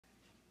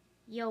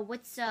Yo,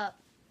 what's up?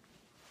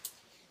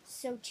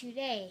 So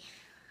today,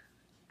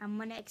 I'm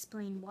gonna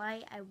explain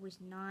why I was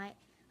not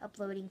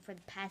uploading for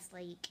the past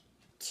like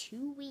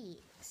 2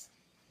 weeks.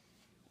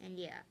 And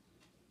yeah,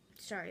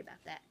 sorry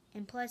about that.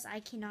 And plus,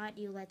 I cannot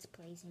do Let's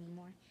Plays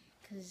anymore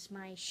because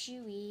my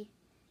Shui,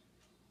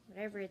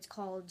 whatever it's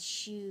called,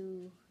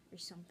 Shu or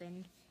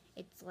something,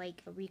 it's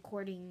like a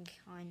recording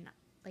on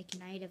like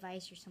an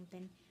iDevice or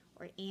something,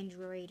 or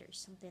Android or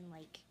something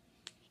like.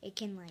 It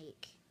can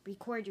like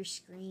record your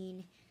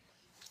screen.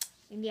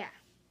 And yeah,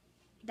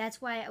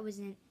 that's why I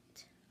wasn't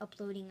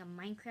uploading a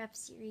Minecraft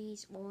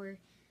series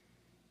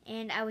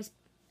and I was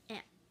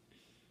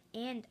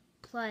and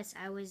plus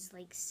I was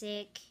like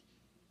sick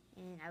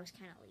and I was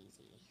kind of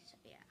lazy. So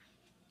yeah.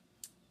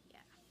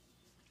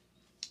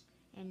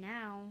 And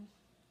now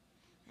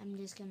I'm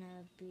just going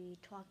to be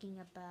talking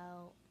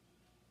about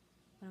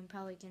what I'm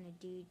probably going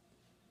to do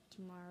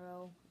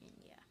tomorrow and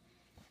yeah.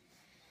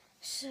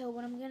 So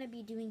what I'm going to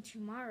be doing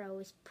tomorrow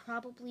is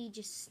probably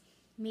just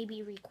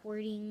maybe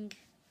recording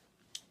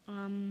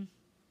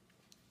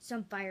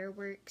some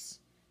fireworks.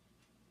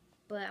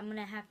 But I'm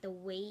gonna have to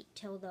wait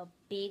till the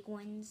big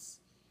ones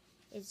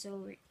is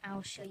over.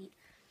 I'll show you.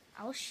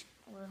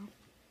 Well,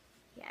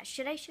 yeah.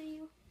 Should I show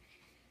you?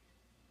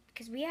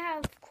 Because we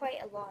have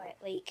quite a lot.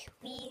 Like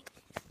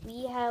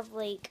we have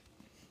like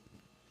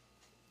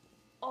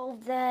all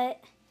of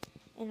that,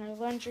 and our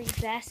laundry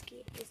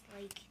basket is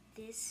like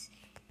this.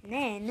 And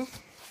then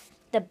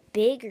the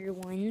bigger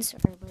ones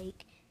are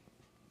like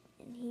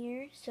in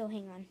here. So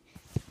hang on.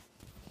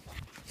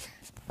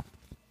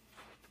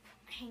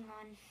 Hang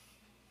on.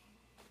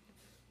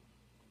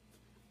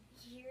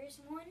 Here's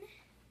one.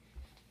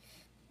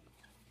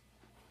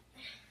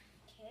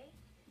 Okay.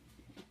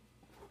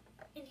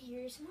 And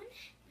here's one.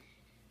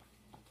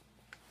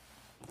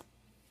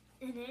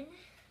 And then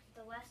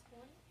the last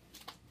one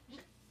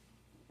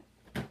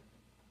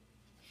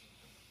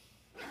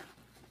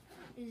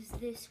is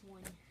this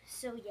one.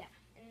 So yeah.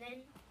 And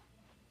then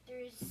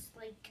there's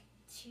like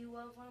 2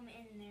 of them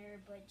in there,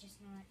 but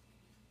just not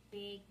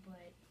big,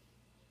 but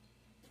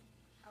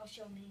I'll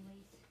show them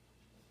anyways.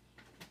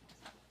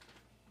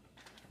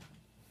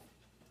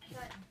 I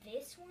got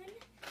this one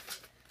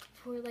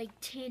for like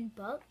 $10.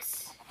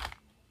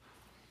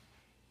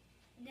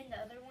 And then the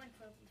other one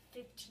for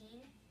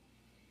 15.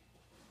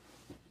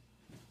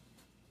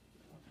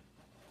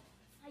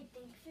 I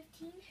think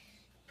 15.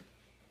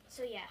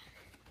 So yeah.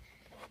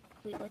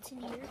 Wait, what's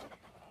in here?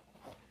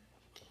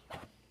 Okay.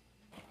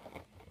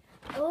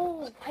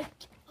 Oh,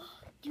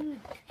 dude,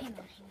 hang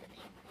on.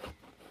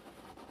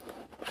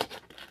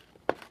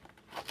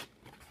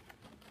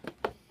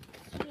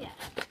 So yeah.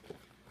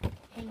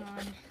 Hang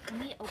on. Let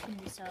me open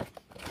this up.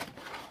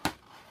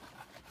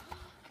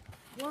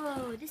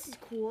 Whoa, this is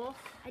cool.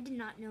 I did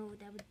not know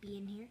that would be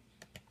in here.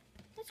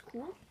 That's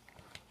cool.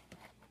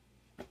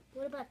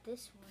 What about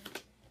this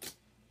one?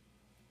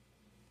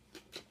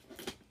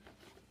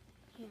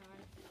 Hang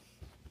on.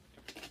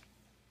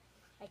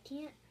 I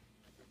can't.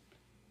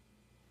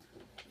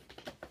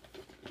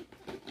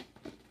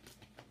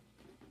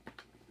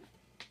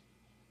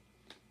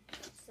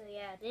 So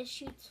yeah, this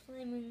shoots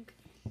flaming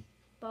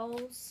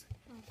balls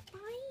on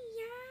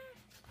fire.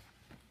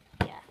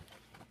 Yeah.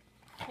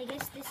 I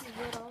guess this is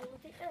what all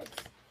of it does.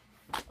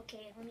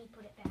 Okay, let me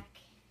put it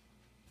back.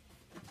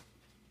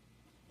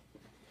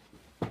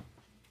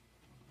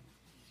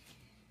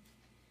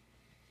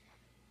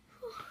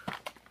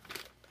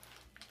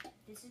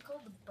 This is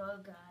called the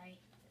bug eye.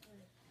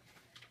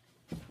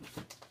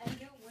 I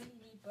don't want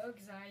any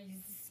bug's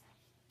eyes.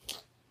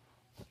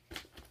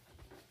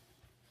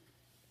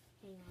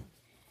 Hang on.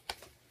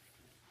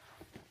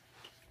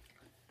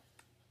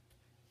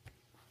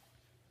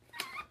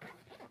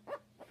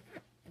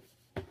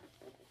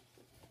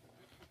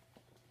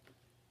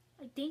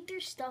 I think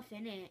there's stuff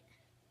in it.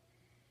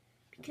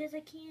 Because I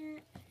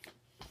can't.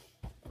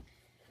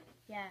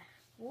 Yeah,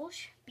 we'll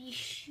be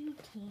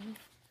shooting.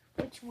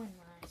 Which one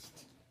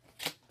last?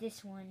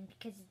 This one,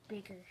 because it's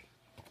bigger.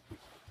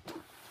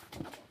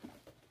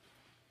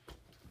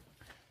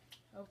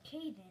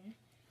 Okay then.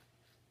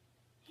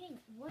 Hey,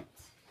 what?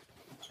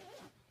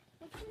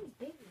 Which one's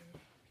bigger?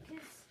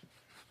 Because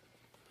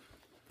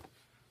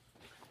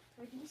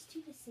are these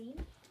two the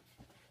same?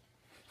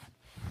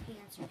 Hang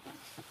on, sorry.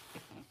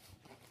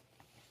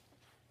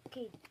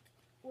 Okay,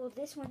 well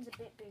this one's a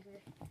bit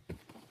bigger.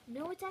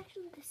 No, it's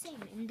actually the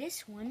same. And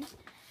this one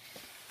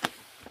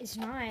is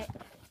not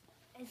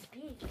as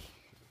big.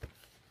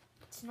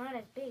 It's not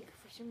as big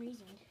for some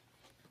reason.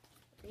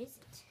 Or is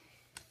it?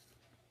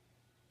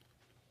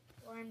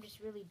 Or I'm just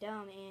really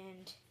dumb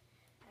and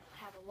I don't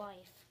have a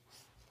life.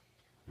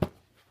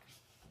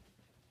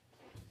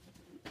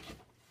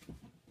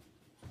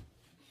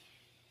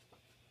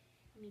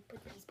 Let me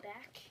put these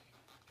back.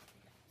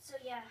 So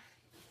yeah.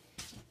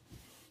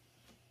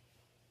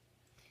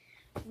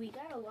 We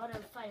got a lot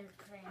of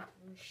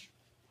firecrackers.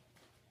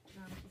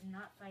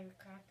 Not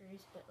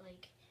firecrackers, but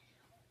like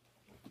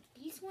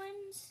these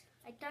ones,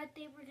 I thought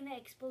they were gonna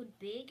explode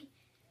big,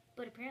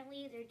 but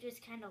apparently they're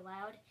just kind of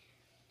loud,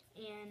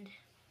 and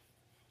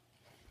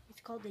it's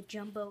It's called the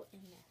Jumbo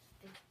and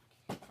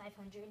the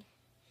 500,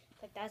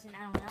 5,000,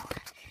 I don't know.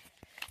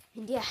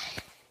 And yeah.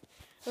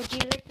 Oh, do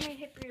you like my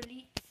Hyper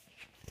Elites?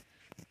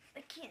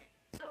 I can't.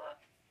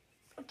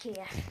 Okay,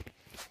 yeah.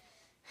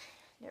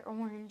 They're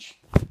orange.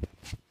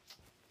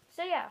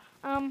 So yeah,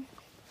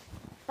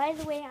 by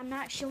the way, I'm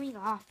not showing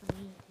off or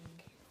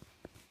anything.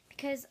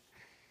 Because,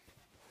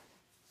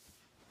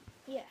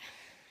 yeah,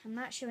 I'm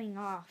not showing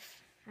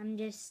off. I'm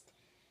just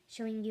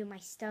showing you my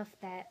stuff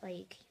that,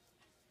 like,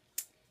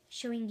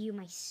 showing you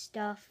my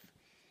stuff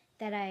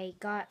that I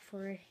got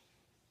for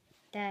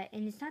that.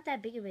 And it's not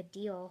that big of a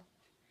deal.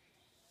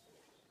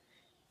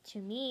 To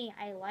me,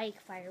 I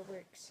like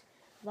fireworks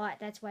a lot.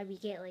 That's why we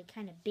get, like,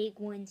 kind of big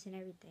ones and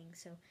everything.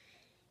 So,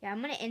 yeah,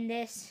 I'm going to end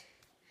this.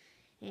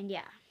 And,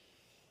 yeah.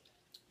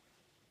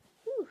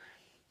 Whew.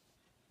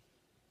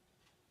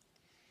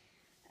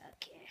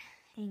 Okay,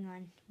 hang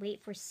on.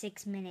 Wait for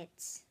 6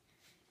 minutes.